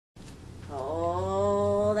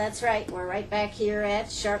that's right. We're right back here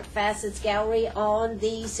at Sharp Facets Gallery on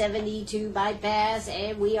the 72 bypass,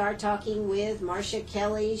 and we are talking with Marcia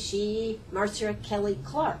Kelly. Marcia Kelly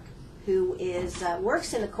Clark, who is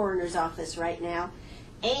works in the coroner's office right now,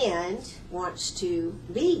 and wants to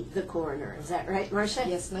be the coroner. Is that right, Marcia?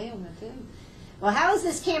 Yes, ma'am. I do. Well, how has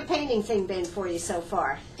this campaigning thing been for you so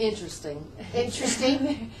far? Interesting.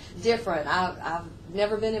 Interesting? Different. I've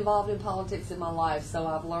never been involved in politics in my life, so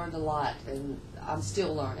I've learned a lot, and I'm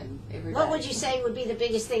still learning every day. What would you say would be the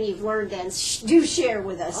biggest thing you've learned, and do share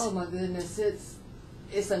with us? Oh my goodness,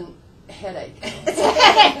 it's a headache. It's a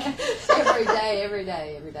headache. every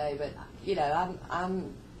day. But you know,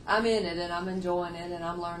 I'm in it, and I'm enjoying it, and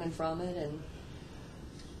I'm learning from it, and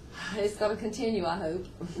it's going to continue, I hope.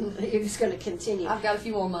 You're just going to continue. I've got a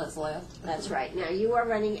few more months left. That's right. Now, you are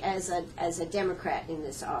running as a Democrat in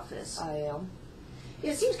this office. I am.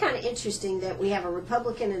 It seems kind of interesting that we have a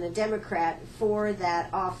Republican and a Democrat for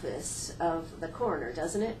that office of the coroner,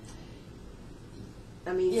 doesn't it?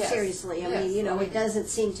 I mean, yes. Seriously. I yes. mean, you know, it doesn't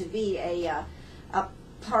seem to be a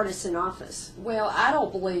partisan office. Well, I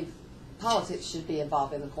don't believe politics should be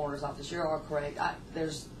involved in the coroner's office. You are correct.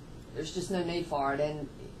 There's just no need for it, and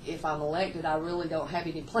if I'm elected, I really don't have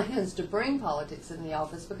any plans to bring politics in the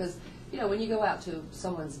office because, you know, when you go out to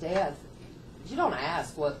someone's death, you don't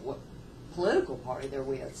ask what political party they're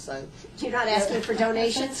with. So you're not asking for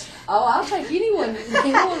donations? Oh, I'll take anyone.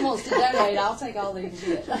 Anyone wants to donate, I'll take all they can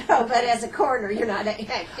get. Oh, but as a coroner, you're not. No.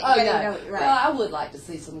 Right. Well, I would like to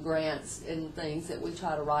see some grants and things that we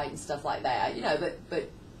try to write and stuff like that. You know, but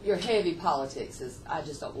your heavy politics I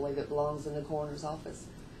just don't believe it belongs in the coroner's office.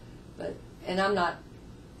 And I'm not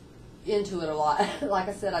into it a lot. Like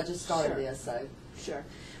I said, I just started this, so. Sure.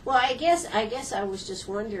 Well, I guess I was just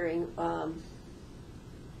wondering,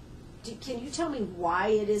 can you tell me why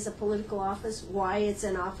it is a political office? Why it's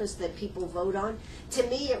an office that people vote on? To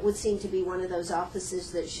me, it would seem to be one of those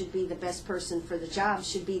offices that should be the best person for the job,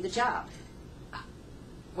 should be the job.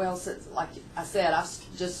 Well, since, like I said,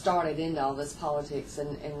 I've just started into all this politics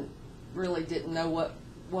and really didn't know what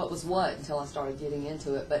was what until I started getting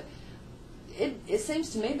into it. But it seems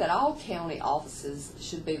to me that all county offices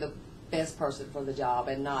should be the best person for the job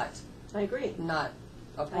and not. I agree. Not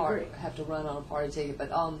have to run on a party ticket.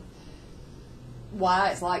 But why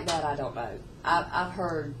it's like that, I don't know. I've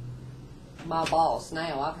heard my boss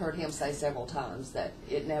now. I've heard him say several times that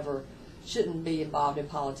it never shouldn't be involved in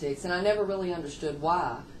politics, and I never really understood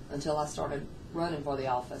why until I started running for the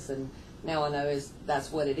office. And now I know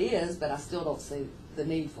that's what it is, but I still don't see the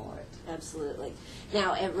need for it. Absolutely.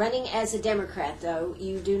 Now, running as a Democrat, though,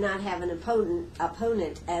 you do not have an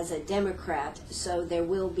opponent as a Democrat, so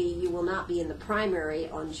you will not be in the primary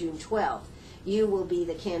on June 12th. You will be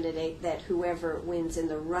the candidate that whoever wins in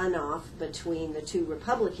the runoff between the two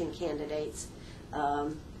Republican candidates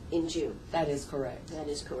in June. That is correct. That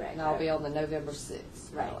is correct. And I'll be on the November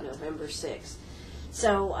 6th. Right, November 6th.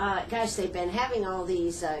 So, gosh, they've been having all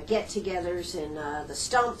these get-togethers and the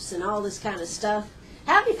stumps and all this kind of stuff.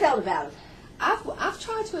 How have you felt about it? I've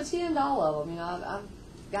tried to attend all of them. You know,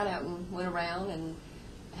 I've got out and went around and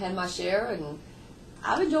had my share, and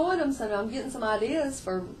I've enjoyed them. So I'm getting some ideas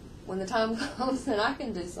for when the time comes and I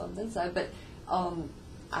can do something. So, but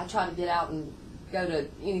I try to get out and go to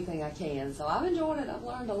anything I can. So I've enjoyed it. I've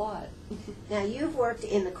learned a lot. Now, you've worked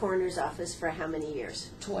in the coroner's office for how many years?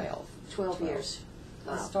 12. 12 years.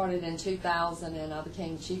 I started in 2000, and I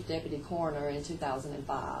became chief deputy coroner in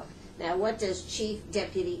 2005. Now, what does chief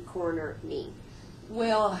deputy coroner mean?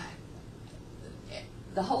 Well,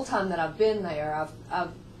 the whole time that I've been there,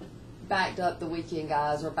 I've backed up the weekend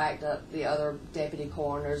guys or backed up the other deputy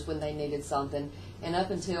coroners when they needed something. And up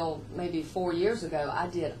until maybe 4 years ago, I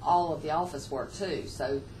did all of the office work too.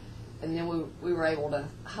 So, and then we were able to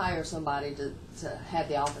hire somebody to have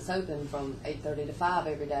the office open from 8:30 to 5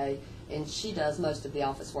 every day. And she does most of the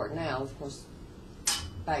office work now. Of course,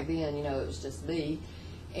 back then, you know, it was just me.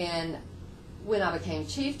 And when I became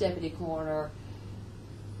chief deputy coroner,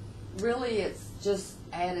 really it's just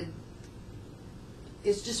added,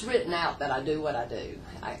 it's just written out that I do what I do,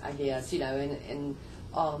 I guess, you know, and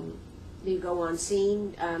you go on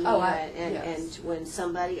scene, yes. And when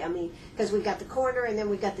somebody, I mean, because we've got the coroner and then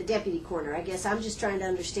we've got the deputy coroner. I guess I'm just trying to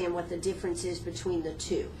understand what the difference is between the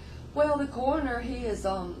two. Well, the coroner, he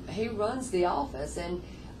runs the office, and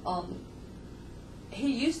he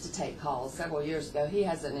used to take calls several years ago. He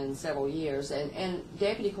hasn't in several years, and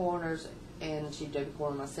deputy coroners and chief deputy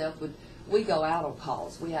coroner myself we go out on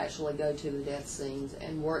calls. We actually go to the death scenes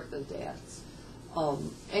and work the deaths.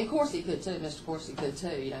 And Coursey could too. Mr. Coursey could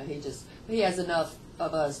too. You know, he has enough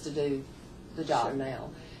of us to do the job now.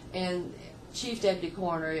 And chief deputy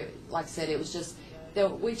coroner, like I said, it was just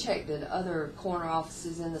We checked at other coroner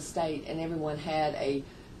offices in the state, and everyone had a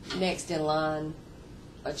next in line,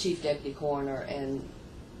 a chief deputy coroner, and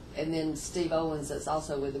then Steve Owens, that's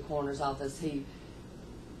also with the coroner's office, he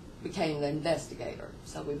became the investigator.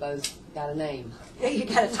 So we both got a name. You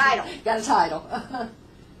got a title. Got a title.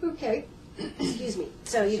 Okay. Excuse me.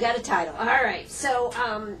 So you got a title. All right. So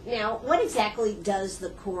now, what exactly does the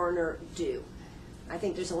coroner do? I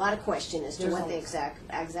think there's a lot of question as to what they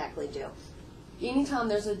exactly do. Anytime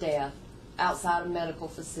there's a death outside a medical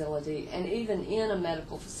facility, and even in a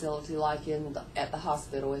medical facility like at the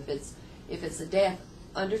hospital, if it's a death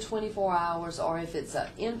under 24 hours, or if it's an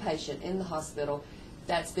inpatient in the hospital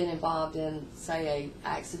that's been involved in, say, a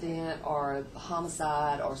accident or a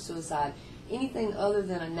homicide or suicide, anything other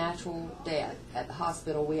than a natural death at the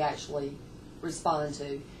hospital, we actually respond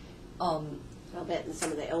to. I'll bet in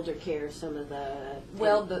some of the elder care, some of the...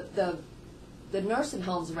 Well, the nursing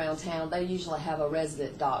homes around town, they usually have a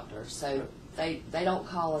resident doctor, so they don't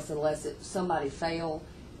call us unless somebody fell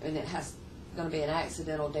and it has going to be an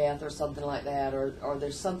accidental death or something like that, or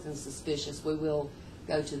there's something suspicious. We will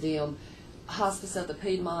go to them. Hospice of the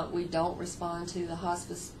Piedmont, we don't respond to the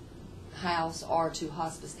hospice house or to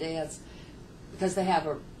hospice deaths because they have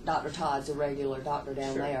Dr. Todd's a regular doctor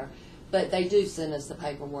down there, but they do send us the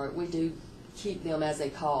paperwork. We do keep them as a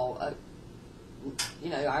call.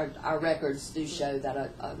 Our records do show that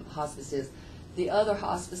a hospice is. The other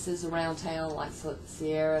hospices around town, like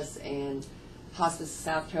WCRS and Hospice of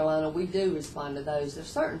South Carolina, we do respond to those. There's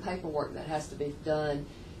certain paperwork that has to be done,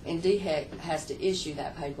 and DHEC has to issue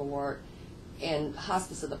that paperwork, and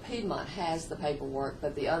Hospice of the Piedmont has the paperwork,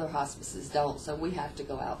 but the other hospices don't, so we have to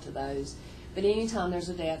go out to those. But anytime there's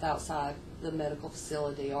a death outside the medical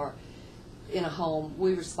facility or in a home,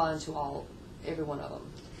 we respond to every one of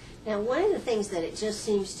them. Now, one of the things that it just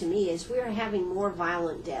seems to me is we're having more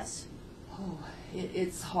violent deaths. Oh,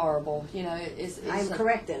 it's horrible. I'm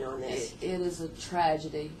correct then on this. It is a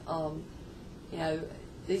tragedy.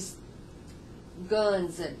 These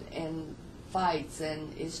guns and fights,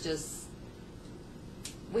 and it's just,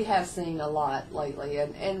 we have seen a lot lately,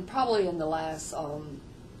 and probably in the last,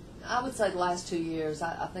 I would say the last 2 years,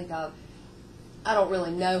 I think I don't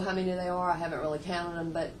really know how many there are. I haven't really counted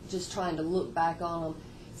them, but just trying to look back on them,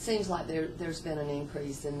 it seems like there's been an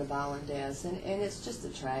increase in the violent deaths, and it's just a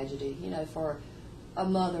tragedy, for a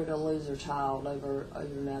mother to lose her child over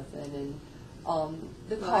nothing, and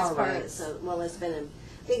the car wrecks. It's been a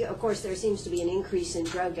big. Of course, there seems to be an increase in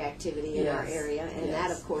drug activity in our area, and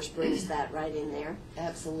that, of course, brings that right in there.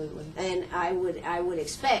 Absolutely. And I would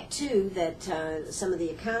expect too that some of the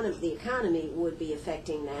economy would be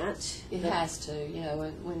affecting that. It has to.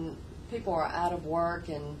 When people are out of work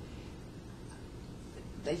and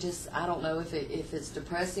they just, I don't know if it's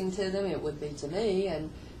depressing to them. It would be to me,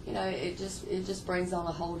 and it just brings on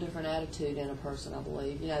a whole different attitude in a person, I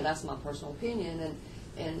believe. That's my personal opinion,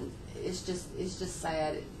 and it's just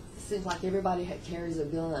sad. It seems like everybody carries a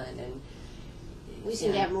gun, and we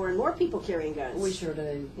seem to have more and more people carrying guns. We sure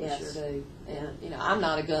do. Yes. We sure do. And I'm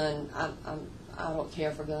not a gun. I don't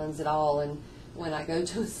care for guns at all. And when I go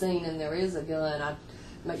to a scene and there is a gun, I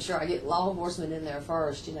make sure I get law enforcement in there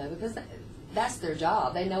first. Because that's their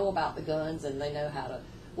job. They know about the guns, and they know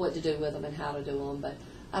what to do with them and how to do them. But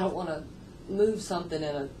I don't want to move something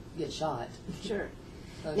and get shot. Sure.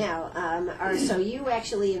 So, now, so you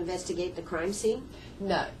actually investigate the crime scene?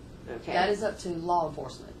 No. Okay. That is up to law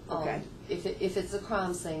enforcement. Okay. If it's a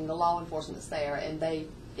crime scene, the law enforcement's there, and they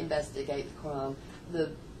investigate the crime.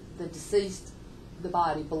 The deceased, the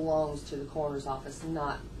body belongs to the coroner's office,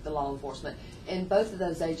 not the law enforcement. And both of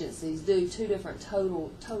those agencies do two different,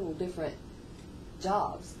 total different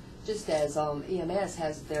jobs. Just as EMS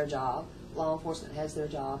has their job, law enforcement has their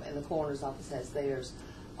job, and the coroner's office has theirs.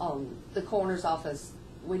 The coroner's office,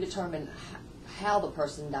 we determine how the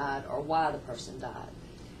person died or why the person died.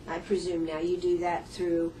 I presume now you do that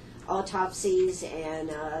through autopsies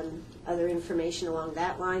and other information along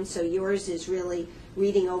that line. So yours is really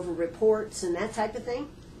reading over reports and that type of thing?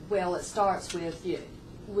 Well, it starts with you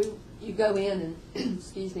go in and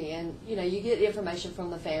excuse me, and you get information from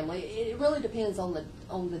the family. It really depends on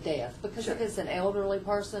the death, because if it's an elderly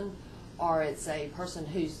person or it's a person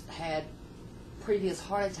who's had previous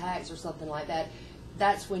heart attacks or something like that,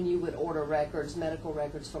 that's when you would order medical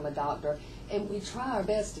records from a doctor. And we try our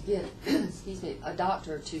best to get excuse me, a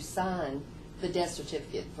doctor to sign the death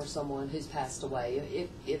certificate for someone who's passed away.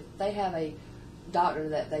 If they have a doctor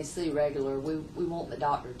that they see regular, we want the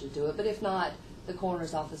doctor to do it. But if not, the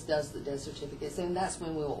coroner's office does the death certificates, and that's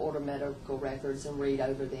when we'll order medical records and read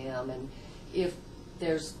over them. And if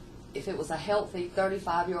it was a healthy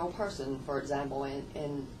 35-year-old person, for example,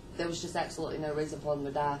 and there was just absolutely no reason for them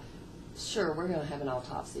to die, sure, we're going to have an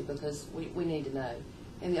autopsy because we need to know.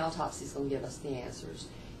 And the autopsy's going to give us the answers.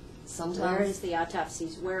 Sometimes,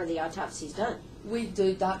 where are the autopsies done? We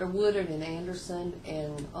do Dr. Woodard in Anderson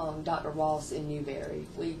and Dr. Ross in Newberry.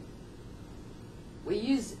 We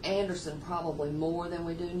use Anderson probably more than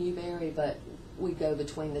we do Newberry, but we go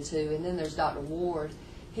between the two. And then there's Dr. Ward.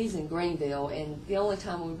 He's in Greenville, and the only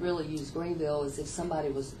time we really use Greenville is if somebody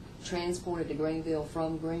was transported to Greenville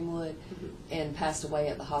from Greenwood and passed away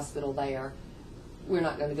at the hospital there. We're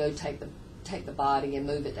not going to go take the body and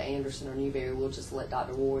move it to Anderson or Newberry. We'll just let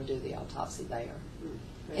Dr. Ward do the autopsy there.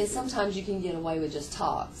 And sometimes you can get away with just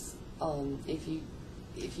tox.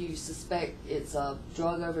 If you suspect it's a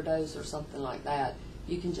drug overdose or something like that,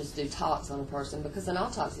 you can just do tox on a person, because an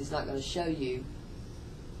autopsy is not going to show you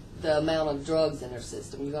the amount of drugs in their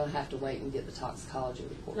system. You're going to have to wait and get the toxicology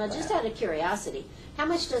report. Now, just out of curiosity, how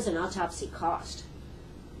much does an autopsy cost?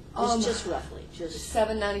 Just roughly, just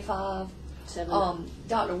 $7.95.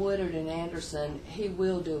 Dr. Woodard in Anderson, he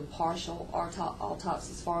will do partial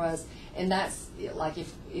autopsies for us, and that's like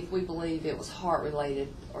if we believe it was heart related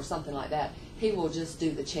or something like that, he will just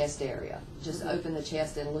do the chest area, just open the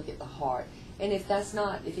chest and look at the heart. And if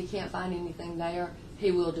he can't find anything there,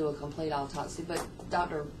 he will do a complete autopsy. But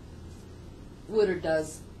Dr. Woodard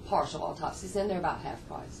does partial autopsies, and they're about half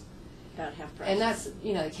price. About half price. And that's,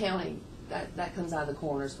 county. That comes out of the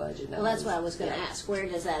coroner's budget. Well, that's what I was going to ask. Where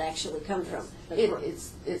does that actually come from?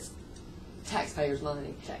 It's taxpayers'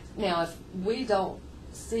 money. Now, if we don't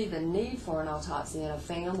see the need for an autopsy and a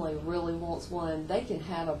family really wants one, they can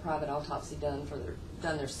have a private autopsy done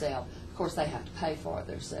themselves. Of course, they have to pay for it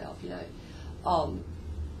themselves.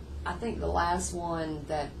 I think the last one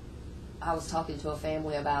that I was talking to a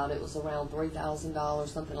family about, it was around $3,000,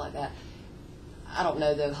 something like that. I don't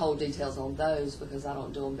know the whole details on those because I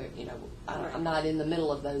don't do them. I'm not in the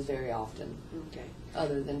middle of those very often. Okay.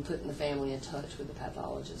 Other than putting the family in touch with the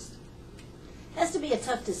pathologist. Has to be a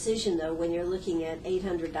tough decision, though, when you're looking at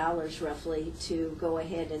 $800 roughly to go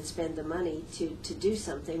ahead and spend the money to do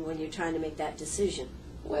something when you're trying to make that decision.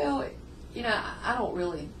 Well, I don't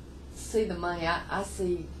really see the money. I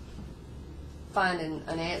see finding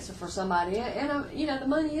an answer for somebody, and the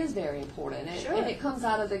money is very important, and it comes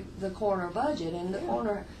out of the coroner budget, and the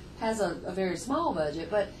coroner has a very small budget,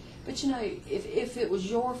 but if it was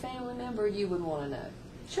your family member, you would want to know.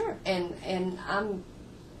 Sure. And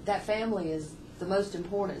that family is the most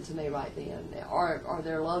important to me right then, or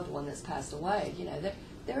their loved one that's passed away.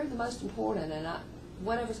 They're the most important, and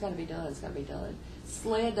whatever's got to be done is got to be done.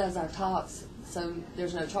 SLED does our tox, so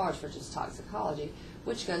there's no charge for just toxicology,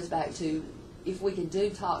 which goes back to, if we can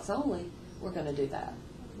do tox only, we're going to do that.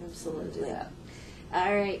 Absolutely.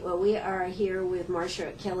 All right. Well, we are here with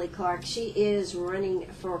Marcia Kelly Clark. She is running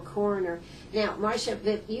for coroner. Now, Marcia,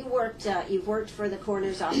 you've worked for the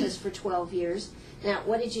coroner's office for 12 years. Now,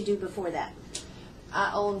 what did you do before that?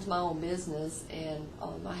 I owned my own business, and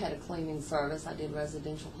I had a cleaning service. I did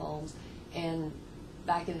residential homes, and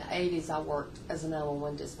back in the 80s, I worked as a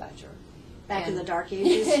 911 dispatcher. Back in the dark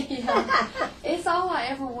ages? Yeah. It's all I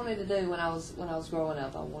ever wanted to do when I was growing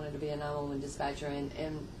up. I wanted to be a 911 dispatcher,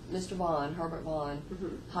 and Mr. Vaughn, Herbert Vaughn,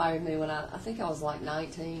 hired me when I think I was like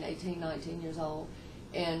 18, 19 years old,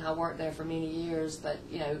 and I worked there for many years, but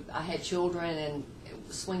I had children, and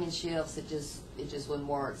swinging shifts, it just wouldn't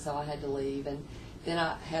work, so I had to leave, and then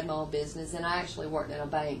I had my own business, and I actually worked in a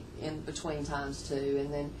bank in between times too,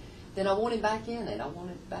 and then I wanted back in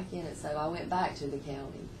it, so I went back to the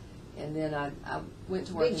county. And then I went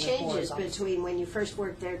to work in the coroner's office. Big changes between when you first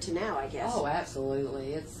worked there to now, I guess. Oh,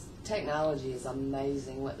 absolutely. Technology is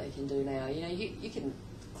amazing what they can do now. You can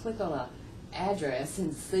click on an address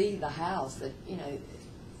and see the house. That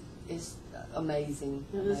is amazing.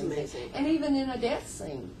 It is amazing. And even in a death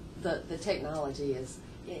scene, the technology is,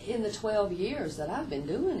 in the 12 years that I've been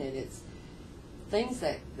doing it, it's things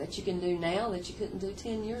that you can do now that you couldn't do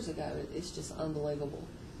 10 years ago. It's just unbelievable.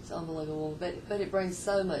 It's unbelievable, but it brings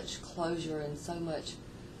so much closure and so much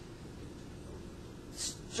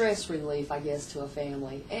stress relief, I guess, to a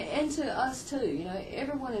family and to us too.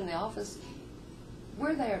 Everyone in the office,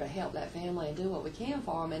 we're there to help that family and do what we can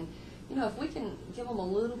for them. And if we can give them a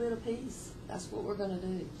little bit of peace, that's what we're going to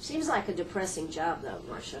do. Seems like a depressing job, though,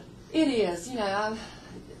 Marcia. It is. Do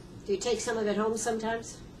you take some of it home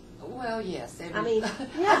sometimes? Well, yes. I mean,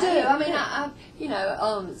 I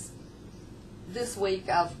do. This week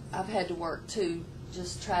I've had to work 2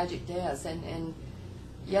 just tragic deaths, and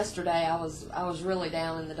yesterday I was really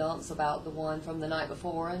down in the dumps about the one from the night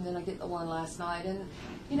before, and then I get the one last night, and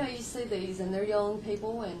you see these, and they're young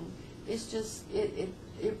people, and it's just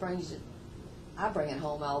it brings I bring it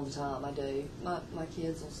home all the time. I do. My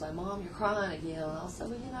kids will say, "Mom, you're crying again." And I'll say,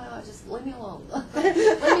 "Well, I just leave me alone. Leave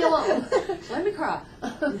me alone. Let me cry."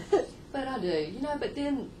 But I do, But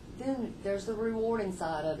then there's the rewarding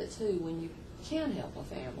side of it too, when you can help a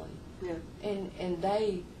family. Yeah. And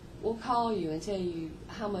they will call you and tell you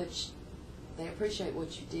how much they appreciate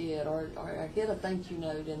what you did, or I get a thank you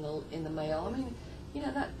note in the mail. I mean,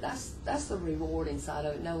 that's the rewarding side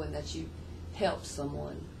of it, knowing that you helped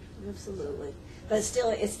someone. Absolutely. But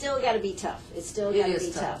it's still got to be tough. It's still got to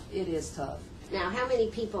be tough. It is tough. Now, how many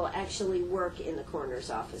people actually work in the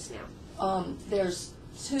coroner's office now? There's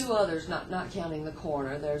two others, not counting the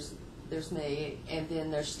coroner. There's me, and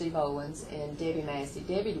then there's Steve Owens and Debbie Massey.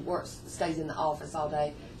 Debbie stays in the office all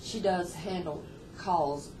day. She does handle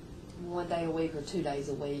calls 1 day a week or 2 days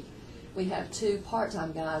a week. We have 2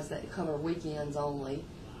 part-time guys that cover weekends only,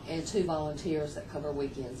 and 2 volunteers that cover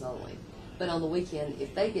weekends only. But on the weekend,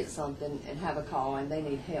 if they get something and have a call and they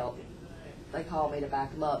need help, they call me to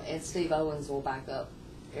back them up, and Steve Owens will back up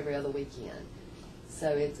every other weekend.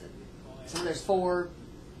 So there's 4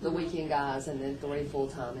 the weekend guys and then 3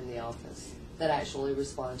 full-time in the office that actually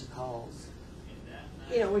respond to calls.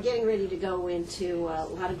 We're getting ready to go into a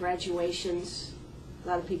lot of graduations. A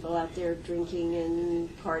lot of people out there drinking and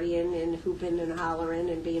partying and hooping and hollering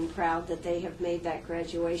and being proud that they have made that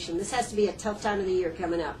graduation. This has to be a tough time of the year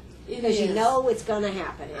coming up. Because you know it's going to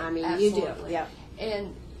happen. I mean, Absolutely. You do. Yep.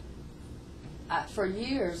 And for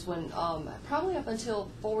years, when probably up until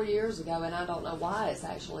 4 years ago, and I don't know why it's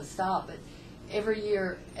actually stopped, but every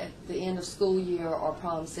year at the end of school year or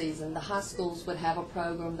prom season, the high schools would have a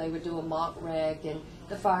program. They would do a mock rec, and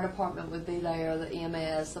the fire department would be there, the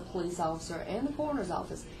EMS, the police officer, and the coroner's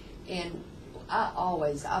office. And I've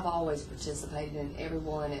always participated in every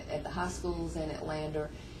one at the high schools and at Lander.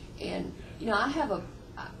 And I have a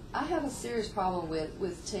serious problem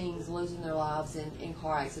with teens losing their lives in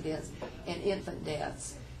car accidents and infant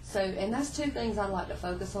deaths. So, and that's 2 things I'd like to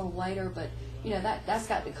focus on later, but that's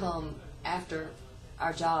got to come after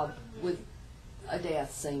our job with a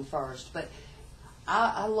death scene first. But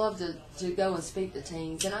I love to go and speak to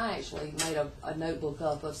teens, and I actually made a notebook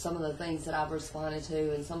up of some of the things that I've responded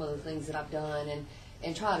to and some of the things that I've done,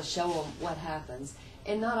 and try to show them what happens.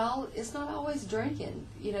 And it's not always drinking.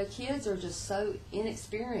 Kids are just so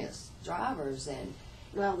inexperienced drivers, and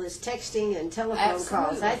well, there's texting and telephone Absolutely.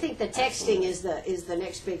 calls. I think the texting is the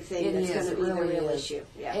next big thing that's going to be the real issue.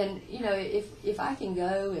 Yeah. And if I can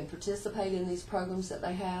go and participate in these programs that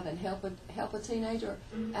they have and help a teenager,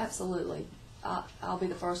 absolutely, I'll be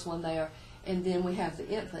the first one there. And then we have the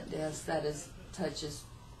infant deaths that touches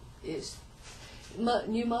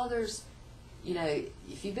new mothers.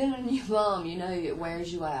 If you've been a new mom, it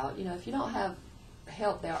wears you out. If you don't have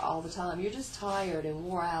help there all the time, you're just tired and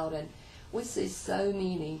wore out. And we see so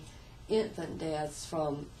many infant deaths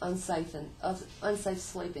from unsafe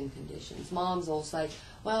sleeping conditions. Moms will say,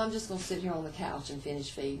 "Well, I'm just going to sit here on the couch and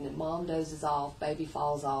finish feeding." And mom dozes off, baby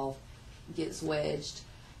falls off, gets wedged.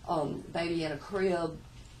 Baby in a crib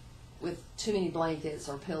with too many blankets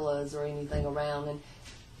or pillows or anything around, and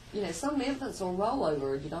some infants will roll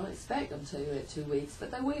over. You don't expect them to at 2 weeks,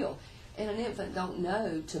 but they will. And an infant don't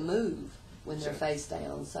know to move when they're face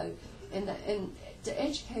down. So, and to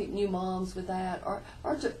educate new moms with that, or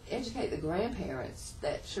to educate the grandparents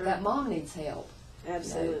that mom needs help.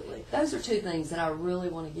 Absolutely. Those are 2 things that I really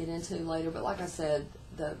want to get into later. But like I said,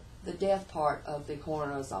 the death part of the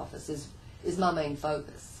coroner's office is my main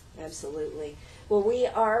focus. Absolutely. Well, we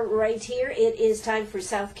are right here. It is time for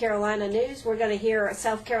South Carolina News. We're going to hear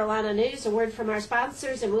South Carolina News, a word from our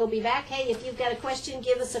sponsors, and we'll be back. Hey, if you've got a question,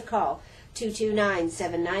 give us a call.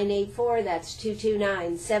 229-7984. That's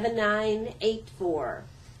 229-7984.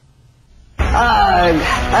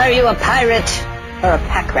 Are you a pirate or a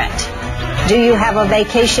pack rat? Do you have a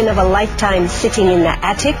vacation of a lifetime sitting in the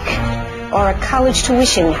attic? Or a college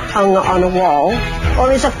tuition hung on a wall?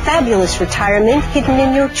 Or is a fabulous retirement hidden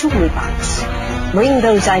in your jewelry box? Bring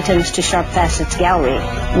those items to Sharp Facets Gallery.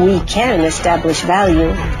 We can establish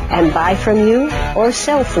value and buy from you or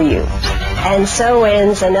sell for you. And so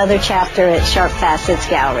ends another chapter at Sharp Facets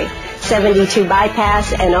Gallery, 72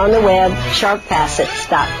 Bypass, and on the web,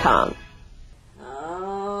 sharpfacets.com.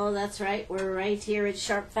 Oh, that's right. We're right here at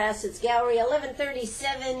Sharp Facets Gallery,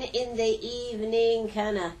 11:37 in the evening,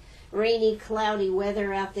 kind of rainy, cloudy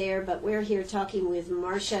weather out there, but we're here talking with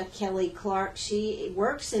Marcia Kelly Clark. She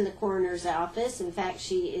works in the coroner's office. In fact,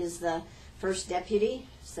 she is the first deputy.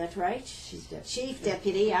 Is that right? She's deputy. Chief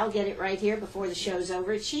deputy. I'll get it right here before the show's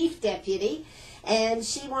over. Chief deputy. And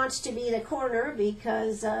she wants to be the coroner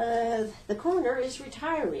because the coroner is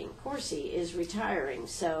retiring. Corsi is retiring.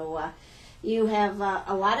 So You have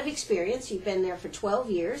a lot of experience. You've been there for 12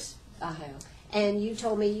 years. I have. And you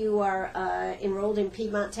told me you are enrolled in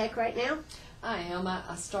Piedmont Tech right now? I am.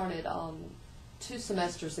 I started 2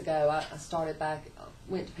 semesters ago. I started back,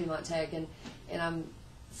 went to Piedmont Tech, and I'm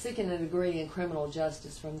seeking a degree in criminal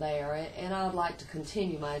justice from there. And I would like to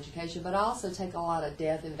continue my education, but I also take a lot of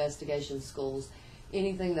death investigation schools.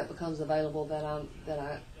 Anything that becomes available that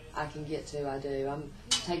I can get to, I do. I'm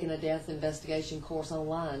taking a death investigation course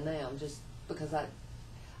online now, just because I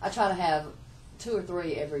try to have 2 or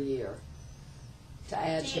 3 every year to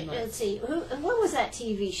add to my... Let's see, what was that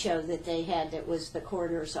TV show that they had that was the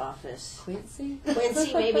coroner's office? Quincy?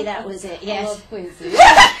 Quincy, maybe that was it, yes. I love Quincy.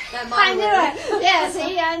 That I knew it. Yeah,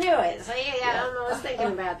 see, I knew it. See, I don't know, I was thinking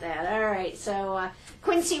about that. All right, so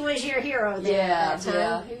Quincy was your hero there at that time.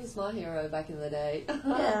 Yeah, he was my hero back in the day.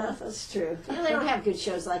 Yeah, that's true. Yeah, they don't have good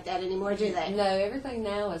shows like that anymore, do they? No, everything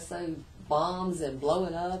now is so bombs and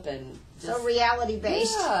blowing up and just, so reality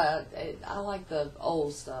based. Yeah, I like the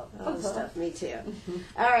old stuff. Old stuff, me too.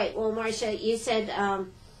 All right, well, Marcia, you said,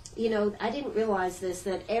 you know, I didn't realize this,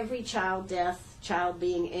 that every child death, child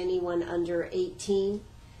being anyone under 18,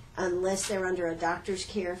 unless they're under a doctor's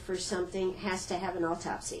care for something, has to have an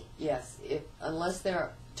autopsy. Yes, unless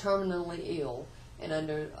they're terminally ill and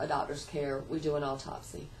under a doctor's care, we do an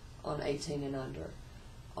autopsy on 18 and under.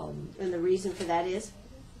 And the reason for that is?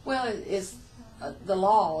 Well, it's the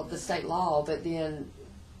law, the state law, but then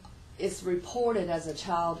it's reported as a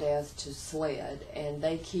child death to SLED, and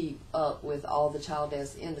they keep up with all the child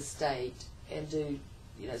deaths in the state and do,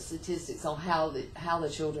 you know, statistics on how the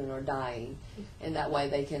children are dying, and that way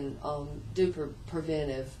they can do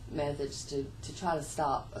preventive methods to try to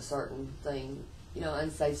stop a certain thing, you know,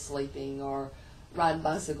 unsafe sleeping or riding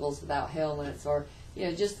bicycles without helmets, or, you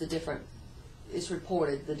know, just the different. It's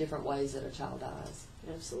reported the different ways that a child dies.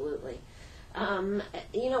 Absolutely.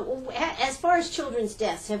 You know, as far as children's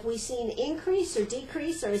deaths, have we seen increase or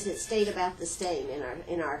decrease, or is it stayed about the same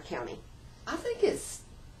in our county? I think it's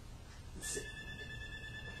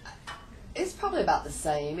probably about the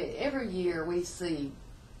same. Every year we see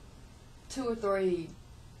 2 or 3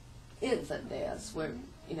 infant deaths, where,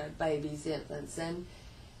 you know, babies, infants,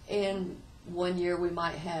 and one year we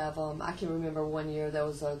might have, I can remember one year there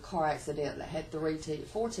was a car accident that had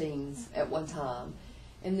 4 teens at one time.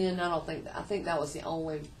 And then I think that was the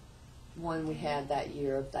only one we had that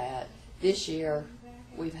year of that. This year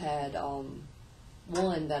we've had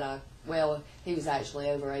one that he was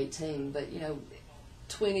actually over 18, but, you know,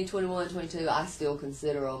 20, 21, 22, I still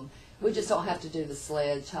consider them. We just don't have to do the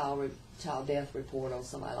SLED child death report on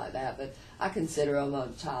somebody like that, but I consider them a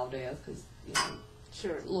child death because, you know,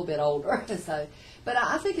 sure, a little bit older. So, but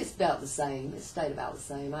I think it's about the same. It's stayed about the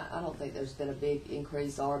same. I don't think there's been a big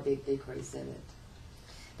increase or a big decrease in it.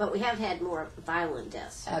 But we have had more violent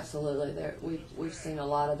deaths. Absolutely, we've seen a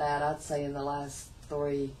lot of that. I'd say in the last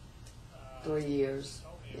 3 years.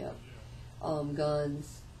 Yep.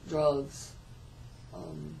 Guns, drugs.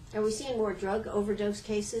 Are we seeing more drug overdose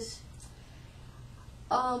cases?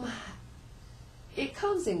 It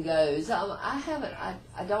comes and goes.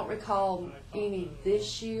 I don't recall any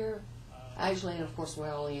this year. Actually, and of course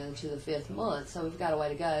we're only into the 5th month, so we've got a way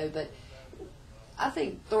to go. But I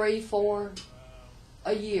think 3, 4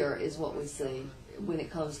 a year is what we see when it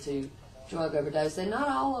comes to drug overdose, and not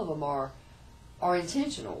all of them are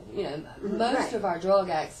intentional. You know, most of our drug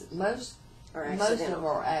most of them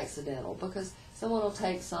are accidental, because someone will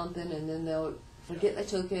take something and then they'll forget they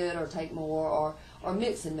took it, or take more, or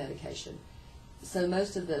mix in medication. So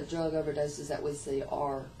most of the drug overdoses that we see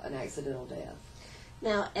are an accidental death.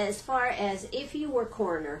 Now, as far as if you were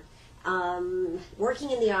coroner, working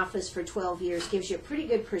in the office for 12 years gives you a pretty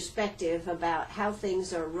good perspective about how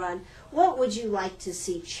things are run. What would you like to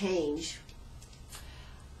see change?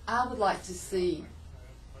 I would like to see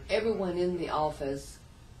everyone in the office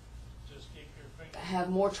have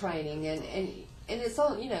more training, and it's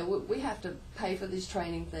all, you know, we have to pay for these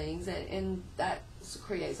training things, and that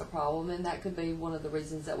creates a problem, and that could be one of the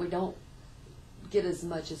reasons that we don't get as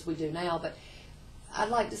much as we do now. But I'd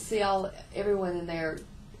like to see everyone in there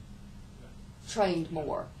trained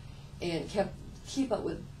more and keep up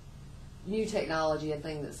with new technology and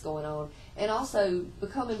things that's going on, and also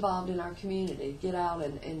become involved in our community, get out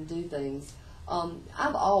and do things.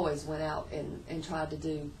 I've always went out and tried to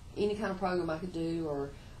do any kind of program I could do,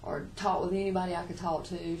 or talk with anybody I could talk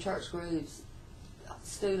to, church groups,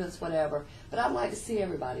 students, whatever. But I'd like to see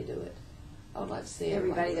everybody do it. I would like to see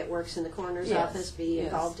everybody that works in the coroner's office be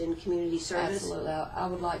involved in community service. Absolutely, I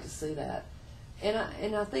would like to see that.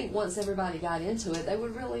 And I think once everybody got into it, they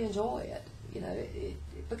would really enjoy it. You know,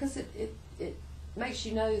 because it makes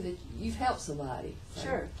you know that you've helped somebody. So.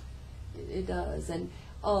 Sure. It does. And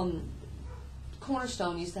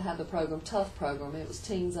Cornerstone used to have the program, Tough program. It was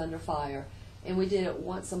Teens Under Fire. And we did it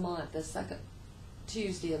once a month, the second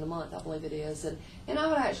Tuesday of the month, I believe it is. And I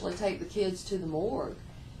would actually take the kids to the morgue.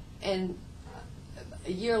 And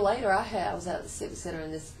a year later, I was at the Civic Center,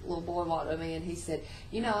 and this little boy walked up to me, and he said,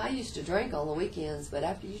 you know, I used to drink on the weekends, but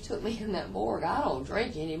after you took me in that morgue, I don't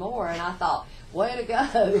drink anymore. And I thought, way to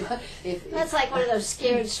go. That's like one of those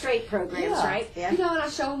Scared Straight programs, yeah. right? Yeah. You know, and I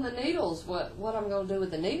show them the needles, what I'm going to do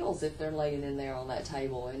with the needles if they're laying in there on that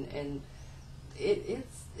table. And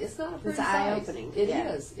it's not a pretty sight. eye-opening. It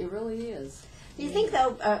is. It really is. Do you think,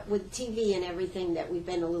 though, with TV and everything, that we've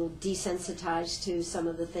been a little desensitized to some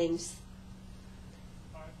of the things?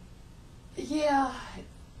 Yeah.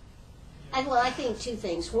 Well, I think two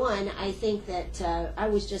things. One, I think that I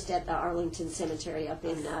was just at the Arlington Cemetery up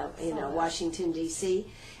in Washington, D.C.,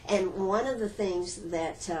 and one of the things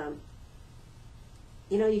that,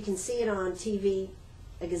 you can see it on TV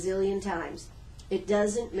a gazillion times. It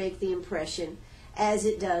doesn't make the impression as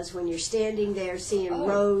it does when you're standing there seeing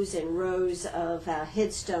rows and rows of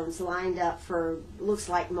headstones lined up for, looks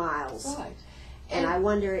like miles. Right. And I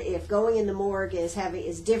wonder if going in the morgue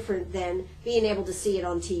is different than being able to see it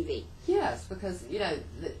on TV. Yes, because,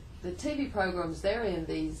 the TV programs, they're in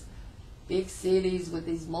these big cities with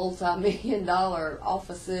these multi-million-dollar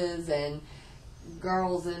offices and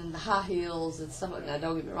girls in high heels and stuff. Now,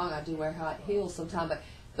 don't get me wrong, I do wear high heels sometimes,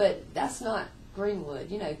 but that's not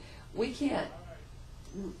Greenwood. We can't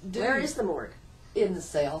do... Where is the morgue? In the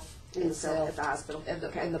south. In the south, at the hospital.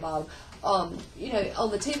 In the bottom. On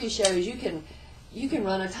the TV shows, you can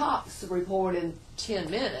run a tox report in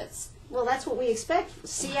 10 minutes. Well, that's what we expect.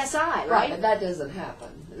 CSI, right? Right, but that doesn't happen.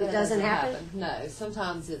 It doesn't happen? No.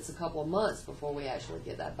 Sometimes it's a couple of months before we actually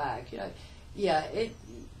get that back. Yeah,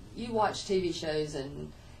 you watch TV shows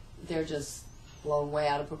and they're just blown way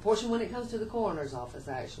out of proportion when it comes to the coroner's office,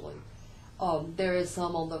 actually. There is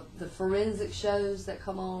some on the forensic shows that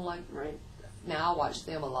come on, like, right. Now I watch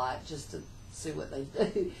them a lot just to see what they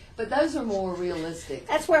do. But those are more realistic.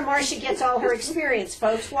 That's where Marcia gets all her experience,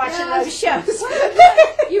 folks, watching those shows.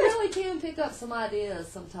 You really can pick up some ideas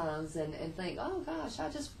sometimes and think, oh, gosh, I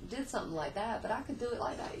just did something like that, but I could do it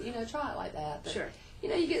like that. Try it like that. But, sure.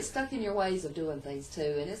 You get stuck in your ways of doing things, too,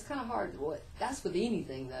 and it's kind of hard. That's with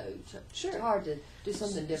anything, though. Sure. It's hard to do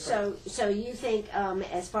something different. So you think,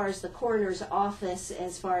 as far as the coroner's office,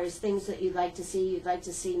 as far as things that you'd like to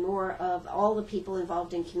see more of all the people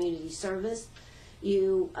involved in community service,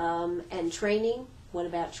 and training. What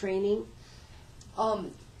about training?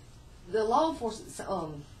 The Law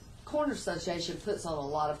Enforcement Coroner Association puts on a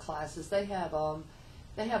lot of classes. They have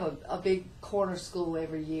a big coroner school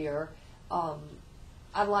every year.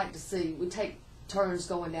 I'd like to see, we take turns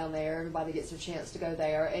going down there, everybody gets a chance to go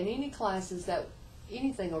there, and any classes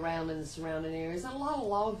anything around in the surrounding areas, and a lot of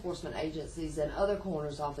law enforcement agencies and other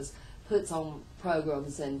coroner's office puts on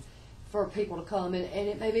programs and for people to come, and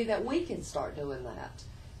it may be that we can start doing that.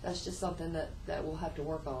 That's just something that we'll have to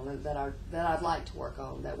work on, and that I'd like to work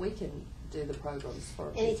on, that we can do the programs for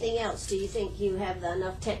anything people. else? Do you think you have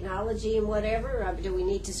enough technology and whatever? Do we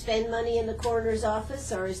need to spend money in the coroner's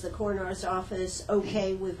office, or is the coroner's office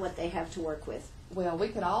okay with what they have to work with? Well, we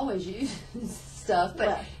could always use stuff,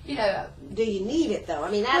 but do you need it though?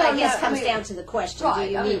 I mean, that comes down to the question: right,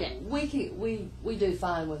 do you need it? We do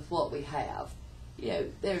fine with what we have.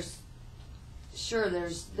 There's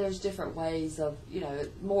different ways of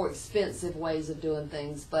more expensive ways of doing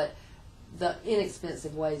things, but the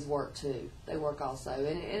inexpensive ways work too. They work also,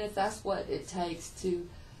 and if that's what it takes to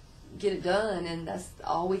get it done, and that's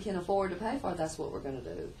all we can afford to pay for, that's what we're going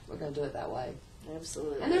to do. We're going to do it that way.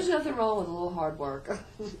 Absolutely. And there's nothing wrong with a little hard work.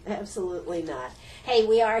 Absolutely not. Hey,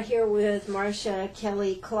 we are here with Marcia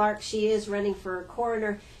Kelly Clark. She is running for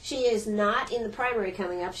coroner. She is not in the primary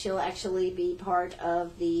coming up. She'll actually be part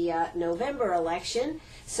of the November election.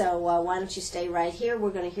 So why don't you stay right here? We're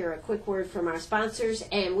going to hear a quick word from our sponsors,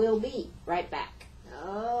 and we'll be right back.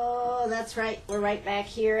 Oh, that's right. We're right back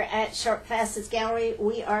here at Sharp Facets Gallery.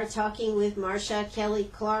 We are talking with Marcia Kelly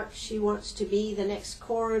Clark. She wants to be the next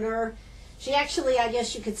coroner. She actually, I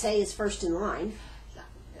guess you could say, is first in line.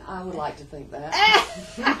 I would like to think that.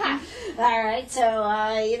 All right,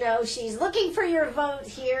 so, she's looking for your vote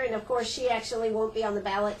here, and of course she actually won't be on the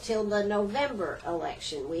ballot till the November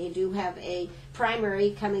election. We do have a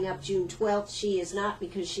primary coming up June 12th. She is not,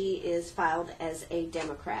 because she is filed as a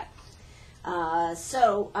Democrat.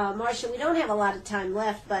 Marcia, we don't have a lot of time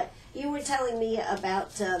left, but you were telling me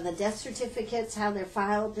about the death certificates, how they're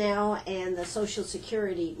filed now, and the Social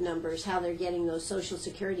Security numbers, how they're getting those Social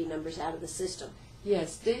Security numbers out of the system.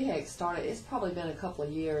 Yes, DHEC started, it's probably been a couple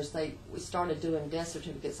of years, we started doing death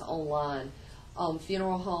certificates online.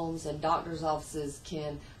 Funeral homes and doctor's offices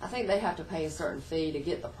I think they have to pay a certain fee to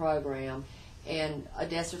get the program, and a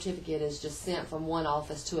death certificate is just sent from one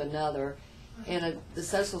office to another, and the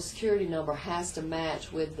Social Security number has to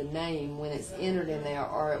match with the name when it's entered in there,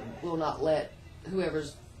 or it will not let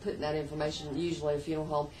whoever's putting that information, usually a funeral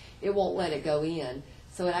home, it won't let it go in.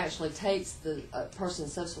 So it actually takes the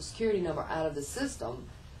person's Social Security number out of the system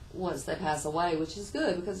once they pass away, which is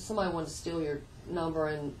good, because if somebody wanted to steal your number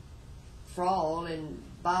and fraud and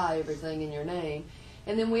buy everything in your name.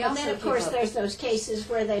 And then we also then of course there's those cases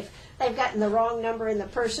where they've gotten the wrong number and the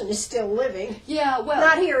person is still living. Yeah, well,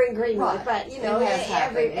 not here in Greenwood, right. but you know,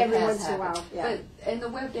 every once in a while. Yeah. But and the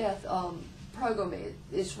web death program,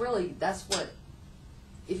 it's really, that's what,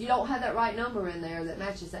 if you don't have that right number in there that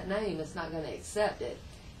matches that name, it's not going to accept it.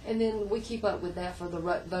 And then we keep up with that for the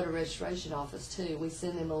voter registration office too. We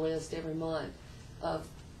send them a list every month of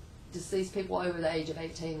deceased people over the age of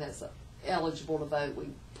 18 that's eligible to vote. We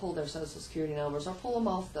pull their Social Security numbers or pull them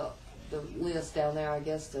off the list down there, I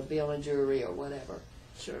guess, to be on a jury or whatever.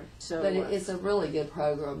 Sure. So, but it's a really good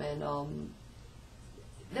program, and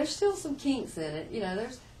there's still some kinks in it. You know,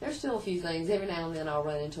 there's still a few things. Every now and then I'll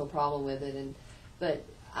run into a problem with it, but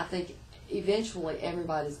I think eventually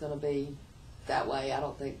everybody's going to be that way. I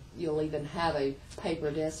don't think you'll even have a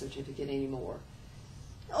paper death certificate anymore.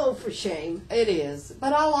 Oh, for shame. It is,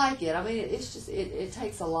 but I like it. I mean, it's just it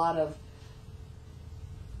takes a lot of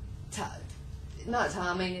time. Not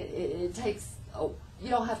time. I mean, it takes. You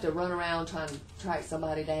don't have to run around trying to track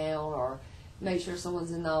somebody down or make sure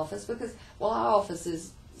someone's in the office, because our office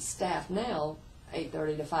is staffed now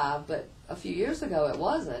 8:30 to 5, but a few years ago it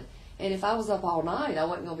wasn't. And if I was up all night, I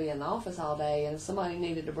wasn't going to be in the office all day. And if somebody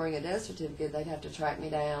needed to bring a death certificate, they'd have to track me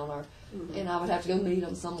down, or and I would have to go meet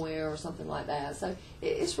them somewhere or something like that. So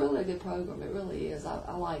it's really a good program. It really is.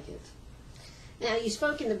 I like it. Now, you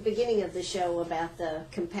spoke in the beginning of the show about the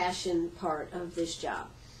compassion part of this job.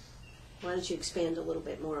 Why don't you expand a little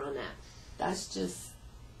bit more on that?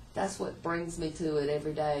 That's what brings me to it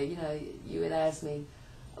every day. You know, you had asked me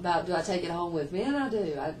about, do I take it home with me? And I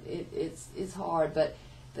do. It's hard, but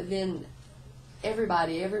then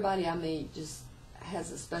everybody I meet just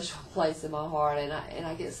has a special place in my heart, and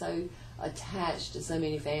I get so attached to so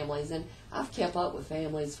many families, and I've kept up with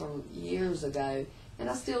families from years ago, and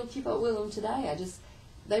I still keep up with them today.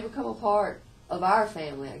 They become a part of our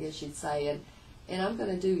family, I guess you'd say, and I'm going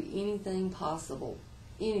to do anything possible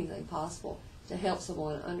to help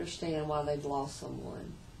someone understand why they've lost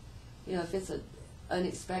someone. You know, if it's an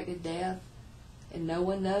unexpected death and no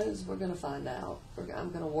one knows, we're going to find out. I'm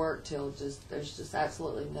going to work till there's just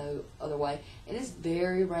absolutely no other way. And it's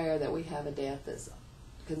very rare that we have a death that's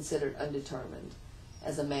considered undetermined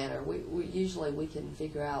as a matter. We usually we can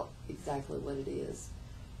figure out exactly what it is.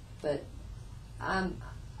 But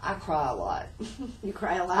I cry a lot. You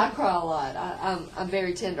cry a lot? I cry a lot. I'm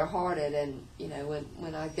very tender-hearted, and you know,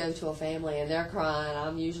 when I go to a family and they're crying,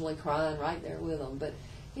 I'm usually crying right there with them. But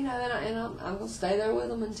you know, and I'm going to stay there with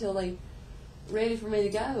them until they ready for me to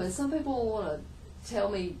go. And some people want to tell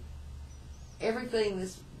me everything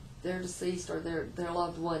their deceased or their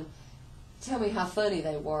loved one, tell me how funny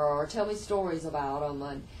they were, or tell me stories about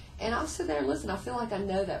them, and I'll sit there and listen. I feel like I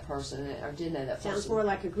know that person, or did know that person. Sounds more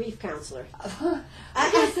like a grief counselor.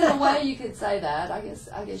 I guess in a way you could say that. I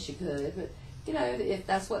guess you could. But you know, if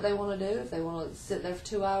that's what they want to do, if they want to sit there for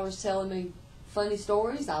 2 hours telling me funny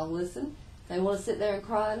stories, I'll listen. If they want to sit there and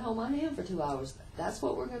cry and hold my hand for 2 hours, that's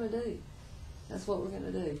what we're going to do. That's what we're going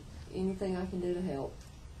to do. Anything I can do to help.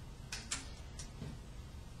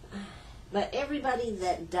 But everybody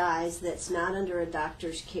that dies that's not under a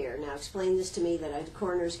doctor's care, now explain this to me, that a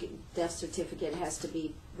coroner's death certificate has to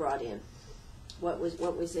be brought in. What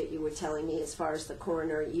was it you were telling me as far as the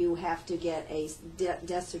coroner? You have to get a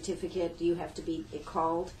death certificate. You have to be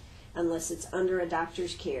called unless it's under a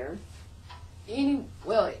doctor's care.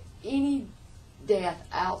 Any death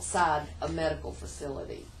outside a medical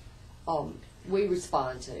facility, we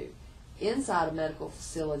respond to. Inside a medical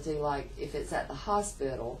facility, like if it's at the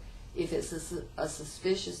hospital, if it's a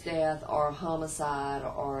suspicious death or a homicide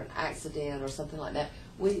or an accident or something like that,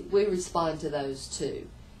 we respond to those too.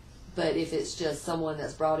 But if it's just someone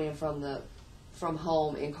that's brought in from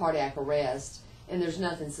home in cardiac arrest and there's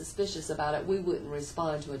nothing suspicious about it, we wouldn't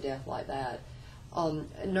respond to a death like that.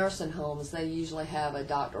 Nursing homes, they usually have a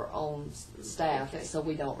doctor on staff, okay, so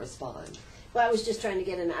we don't respond. Well, I was just trying to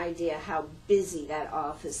get an idea how busy that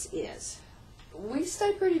office is. We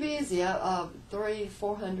stay pretty busy.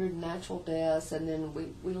 300-400 natural deaths, and then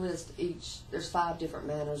we list each. There's 5 different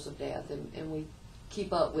manners of death, and we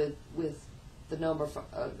keep up with the number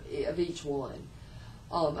of each one.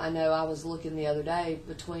 I know I was looking the other day,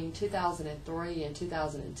 between 2003 and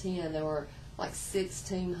 2010, there were like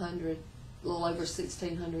 1,600, a little over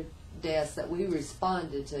 1,600 deaths that we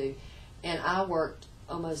responded to, and I worked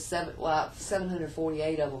almost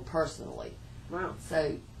 748 of them personally. Wow.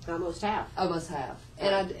 So almost half. Almost half.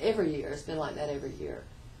 And every year, it's been like that every year.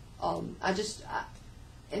 And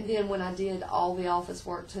then when I did all the office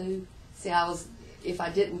work too, see, if I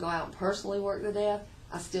didn't go out and personally work the death,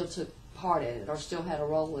 I still took part in it or still had a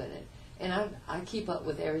role in it. And I keep up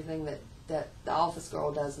with everything that the office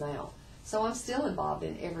girl does now. So I'm still involved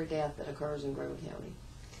in every death that occurs in Greenwood County.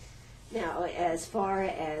 Now, as far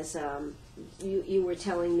as you were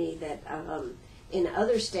telling me that in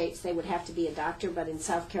other states they would have to be a doctor, but in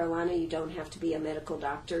South Carolina you don't have to be a medical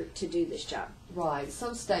doctor to do this job. Right.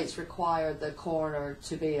 Some states require the coroner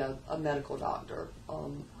to be a medical doctor.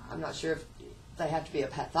 I'm not sure if they have to be a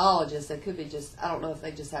pathologist. They could be I don't know if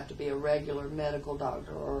they just have to be a regular medical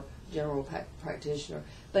doctor or general practitioner.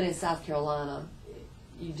 But in South Carolina,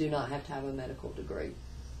 you do not have to have a medical degree.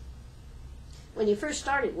 When you first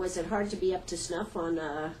started, was it hard to be up to snuff on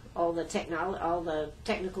all the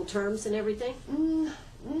technical terms and everything?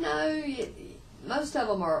 No, most of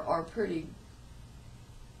them are pretty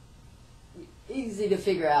easy to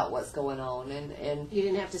figure out what's going on, and you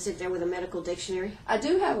didn't have to sit there with a medical dictionary. I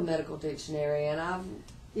do have a medical dictionary, and I've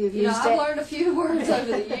learned a few words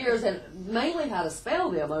over the years, and mainly how to spell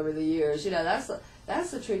them over the years. That's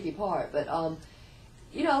the tricky part, but a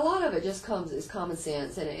lot of it just is common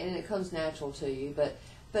sense, and it comes natural to you. But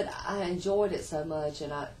I enjoyed it so much,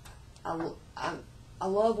 and I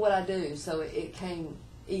love what I do, so it came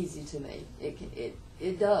easy to me.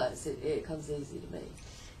 It does. It comes easy to me.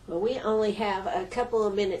 Well, we only have a couple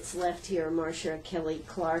of minutes left here, Marcia Kelly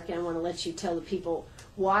Clark, and I want to let you tell the people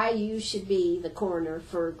why you should be the coroner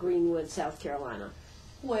for Greenwood, South Carolina.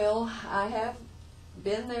 Well, I have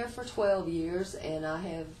been there for 12 years, and I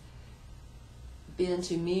have been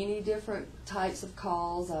to many different types of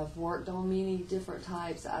calls. I've worked on many different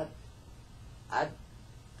types. I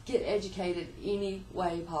get educated any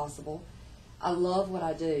way possible. I love what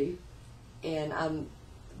I do, and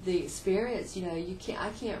the experience, I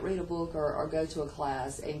can't read a book or go to a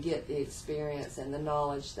class and get the experience and the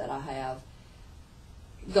knowledge that I have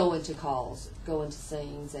going to calls, going to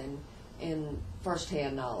scenes, and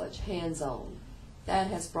first-hand knowledge, hands-on. That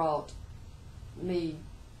has brought me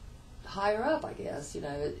higher up, I guess,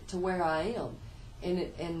 to where I am,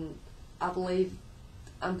 and I believe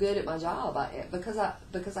I'm good at my job because I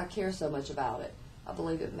care so much about it. I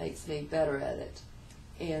believe it makes me better at it.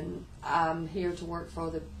 And I'm here to work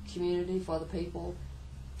for the community, for the people,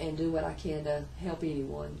 and do what I can to help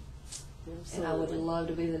anyone. Absolutely. And I would love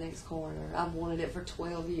to be the next coroner. I've wanted it for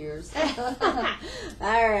 12 years. All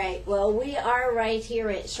right. Well, we are right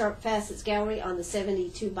here at Sharp Facets Gallery on the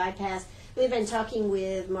 72 bypass. We've been talking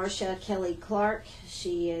with Marcia Kelly Clark.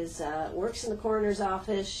 She works in the coroner's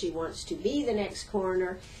office. She wants to be the next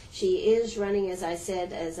coroner. She is running, as I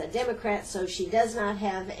said, as a Democrat, so she does not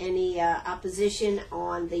have any opposition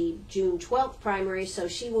on the June 12th primary, so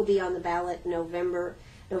she will be on the ballot November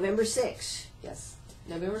 6th. Yes,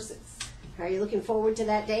 November 6th. Are you looking forward to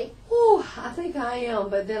that date? Oh, I think I am,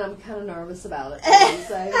 but then I'm kind of nervous about it.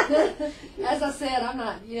 So, as I said, I'm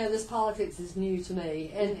not, this politics is new to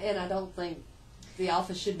me, and I don't think the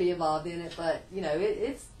office should be involved in it, but,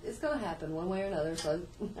 it's going to happen one way or another. So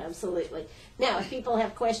Absolutely. Now, if people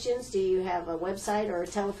have questions, do you have a website or a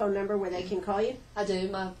telephone number where they can call you? I do.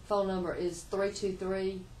 My phone number is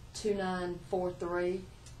 323-2943,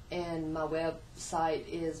 and my website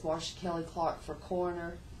is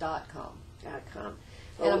MarciaKellyClarkForCoroner.com.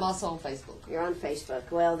 Well, And I'm also on Facebook. You're on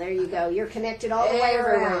Facebook. Well, there you go. You're connected all the way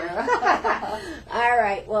around. All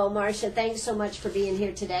right. Well, Marcia, thanks so much for being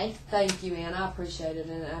here today. Thank you, Ann. I appreciate it,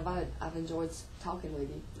 and I've enjoyed talking with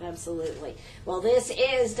you. Absolutely. Well, this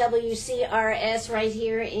is WCRS right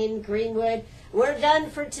here in Greenwood. We're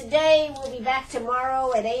done for today. We'll be back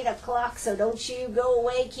tomorrow at 8 o'clock, so don't you go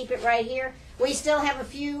away. Keep it right here. We still have a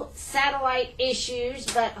few satellite issues,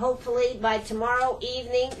 but hopefully by tomorrow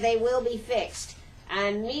evening they will be fixed.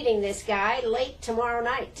 I'm meeting this guy late tomorrow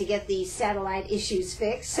night to get these satellite issues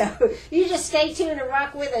fixed, so you just stay tuned and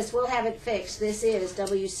rock with us. We'll have it fixed. This is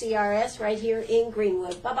WCRS right here in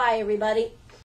Greenwood. Bye-bye, everybody.